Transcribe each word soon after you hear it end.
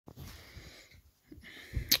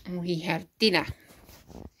we have dinner.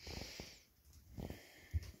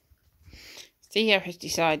 Theo has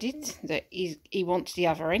decided that he wants the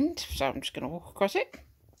other end, so I'm just going to walk across it.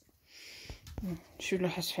 Shula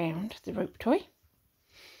has found the rope toy.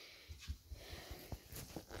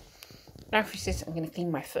 Alfie says I'm going to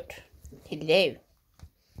clean my foot. Hello.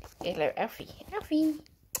 Hello, Alfie. Alfie.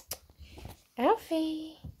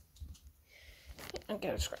 Alfie. I'm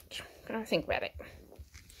going to scratch. I'm going to think about it.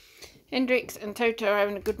 Hendrix and Toto are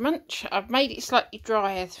having a good munch. I've made it slightly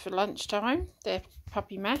drier for lunchtime. Their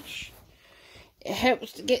puppy mash. It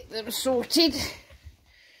helps to get them sorted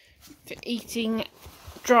for eating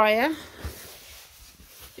drier.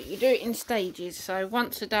 But you do it in stages. So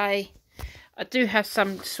once a day, I do have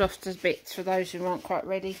some softer bits for those who aren't quite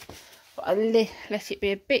ready. But I let it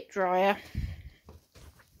be a bit drier.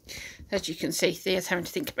 As you can see, Theo's having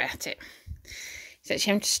to think about it. He's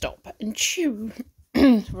actually having to stop and chew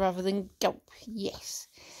rather than gulp. Yes.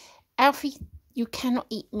 Alfie, you cannot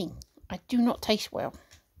eat me. I do not taste well.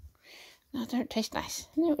 No, I don't taste nice.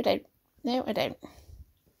 No, I don't. No, I don't.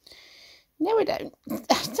 No, I don't.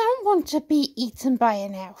 I don't want to be eaten by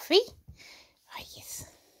an Alfie. Oh, yes.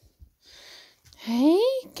 Hey,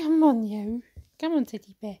 come on, you. Come on,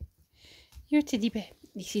 teddy bear. You're a teddy bear.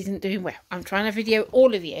 This isn't doing well. I'm trying to video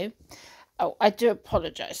all of you. Oh, I do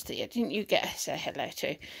apologise to you. Didn't you get to say hello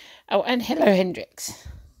too? Oh, and hello, Hendrix.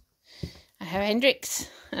 I have Hendrix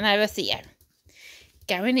and I have Theo.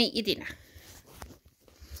 Go and eat your dinner.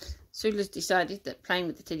 Sula's decided that playing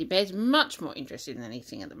with the teddy bear is much more interesting than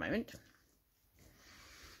eating at the moment.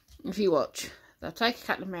 If you watch, they'll take a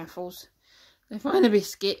couple of mouthfuls, they find a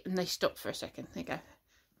biscuit and they stop for a second. There you go.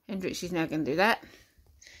 Hendrix is now going to do that.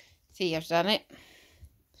 Theo's done it.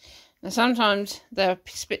 Now sometimes they'll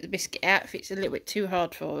spit the biscuit out if it's a little bit too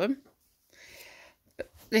hard for them.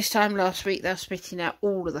 But this time last week they're spitting out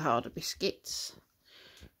all of the harder biscuits.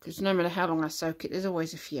 Because no matter how long I soak it, there's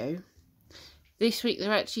always a few. This week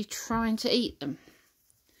they're actually trying to eat them.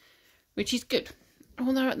 Which is good.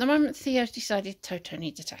 Although at the moment Theo's decided Toto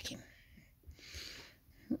needs attacking.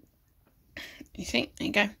 You see? There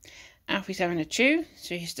you go. Alfie's having a chew,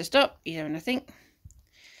 so he has to stop. He's having a think.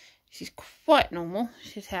 This is quite normal.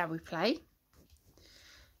 This is how we play.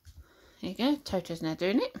 There you go. Toto's now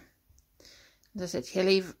doing it. As I said,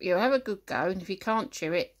 he'll have a good go, and if he can't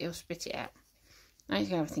chew it, he'll spit it out. Now he's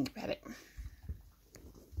going to have a think about it.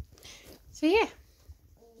 So yeah.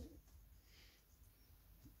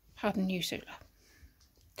 Pardon you, Sula.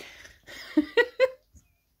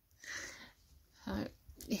 So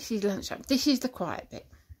this is lunchtime. This is the quiet bit.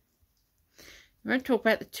 We're going to talk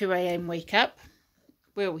about the 2 AM wake up.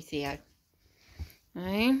 Will we, Theo?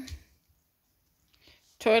 Okay.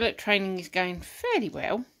 Toilet training is going fairly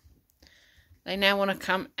well. They now want to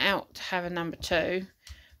come out to have a number 2,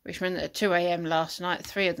 which meant that at 2 AM last night,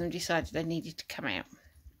 3 of them decided they needed to come out.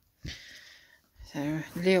 So,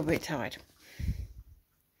 a little bit tired.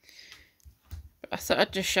 But I thought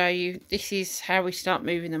I'd just show you, this is how we start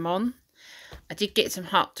moving them on. I did get some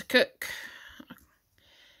heart to cook.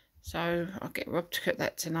 So I'll get Rob to cook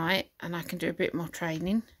that tonight and I can do a bit more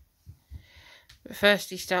training. But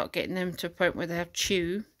first you start getting them to a point where they have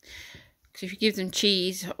chew. Because if you give them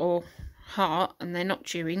cheese or heart and they're not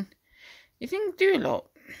chewing, you can do a lot.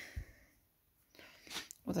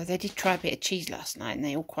 Although they did try a bit of cheese last night and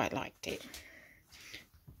they all quite liked it.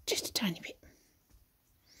 Just a tiny bit.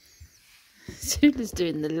 Sula's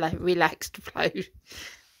doing the relaxed flow.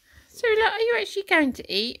 Sula, are you actually going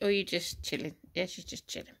to eat or are you just chilling? Yeah, she's just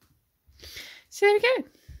chilling. So there we go.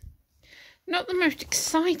 Not the most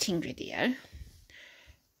exciting video.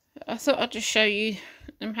 I thought I'd just show you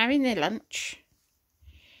them having their lunch.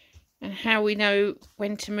 And how we know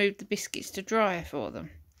when to move the biscuits to dry for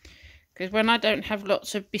them. Because when I don't have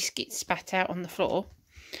lots of biscuits spat out on the floor,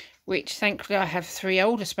 which thankfully I have 3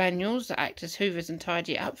 older Spaniels that act as hoovers and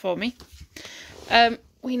tidy it up for me,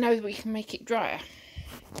 we know that we can make it drier.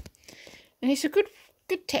 And it's a good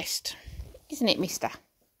test, isn't it, mister?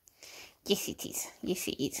 Yes, it is. Yes,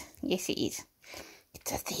 it is. Yes, it is.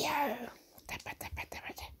 It's a Theo.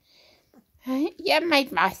 You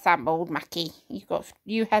made my thumb all mucky.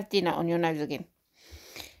 You have dinner on your nose again.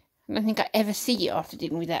 I don't think I ever see you after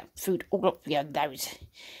dinner with that food all up your nose.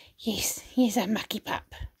 Yes, he's a mucky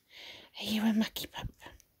pup. Are you a mucky pup?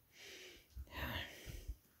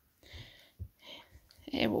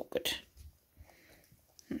 They're all good.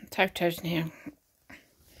 Toto's now.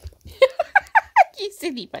 You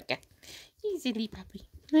silly bugger. You silly puppy.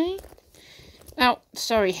 Eh? Oh,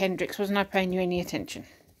 sorry, Hendrix. Wasn't I paying you any attention?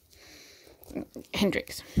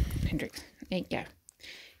 Hendrix. There you go.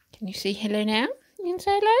 Can you say hello now? You can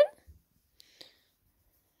say hello?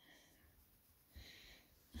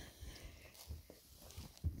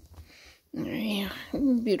 Yeah,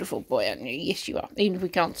 beautiful boy, aren't you? Yes, you are. Even if we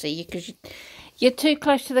can't see you because you're too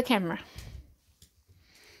close to the camera.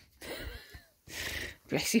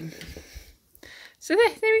 Bless him. So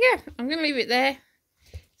there we go. I'm going to leave it there.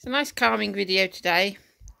 It's a nice calming video today.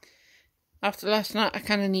 After last night, I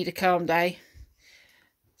kind of need a calm day.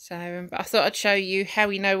 So, but I thought I'd show you how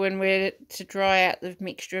we know when we're to dry out the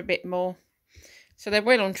mixture a bit more. So they're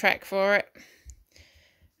well on track for it.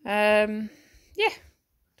 Yeah,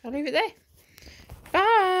 I'll leave it there.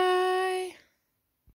 Bye.